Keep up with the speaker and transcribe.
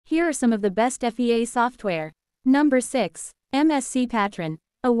Here are some of the best FEA software. Number 6. Msc Patran,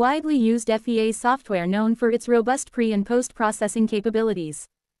 a widely used FEA software known for its robust pre- and post-processing capabilities.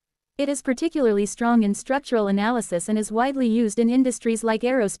 It is particularly strong in structural analysis and is widely used in industries like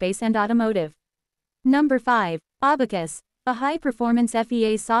aerospace and automotive. Number 5. Abaqus, a high-performance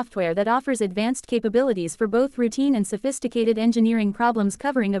FEA software that offers advanced capabilities for both routine and sophisticated engineering problems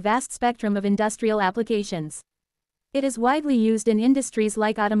covering a vast spectrum of industrial applications. It is widely used in industries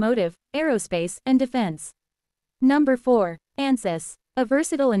like automotive, aerospace, and defense. Number 4. ANSYS, a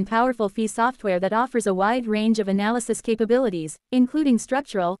versatile and powerful FEA software that offers a wide range of analysis capabilities, including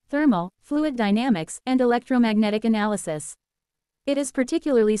structural, thermal, fluid dynamics, and electromagnetic analysis. It is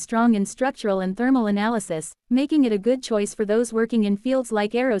particularly strong in structural and thermal analysis, making it a good choice for those working in fields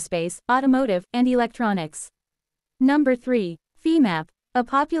like aerospace, automotive, and electronics. Number 3. FEMAP, a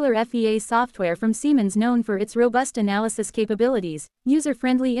popular FEA software from Siemens known for its robust analysis capabilities,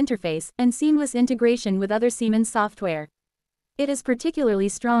 user-friendly interface, and seamless integration with other Siemens software. It is particularly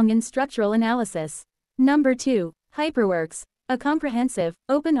strong in structural analysis. Number 2. HyperWorks, a comprehensive,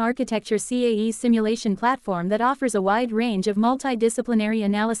 open architecture CAE simulation platform that offers a wide range of multidisciplinary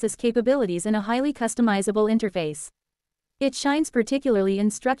analysis capabilities and a highly customizable interface. It shines particularly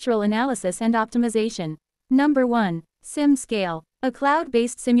in structural analysis and optimization. Number 1. SimScale, a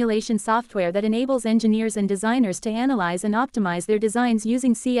cloud-based simulation software that enables engineers and designers to analyze and optimize their designs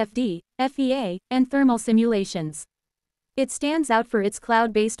using CFD, FEA, and thermal simulations. It stands out for its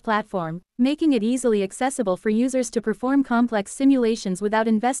cloud-based platform, making it easily accessible for users to perform complex simulations without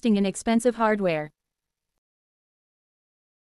investing in expensive hardware.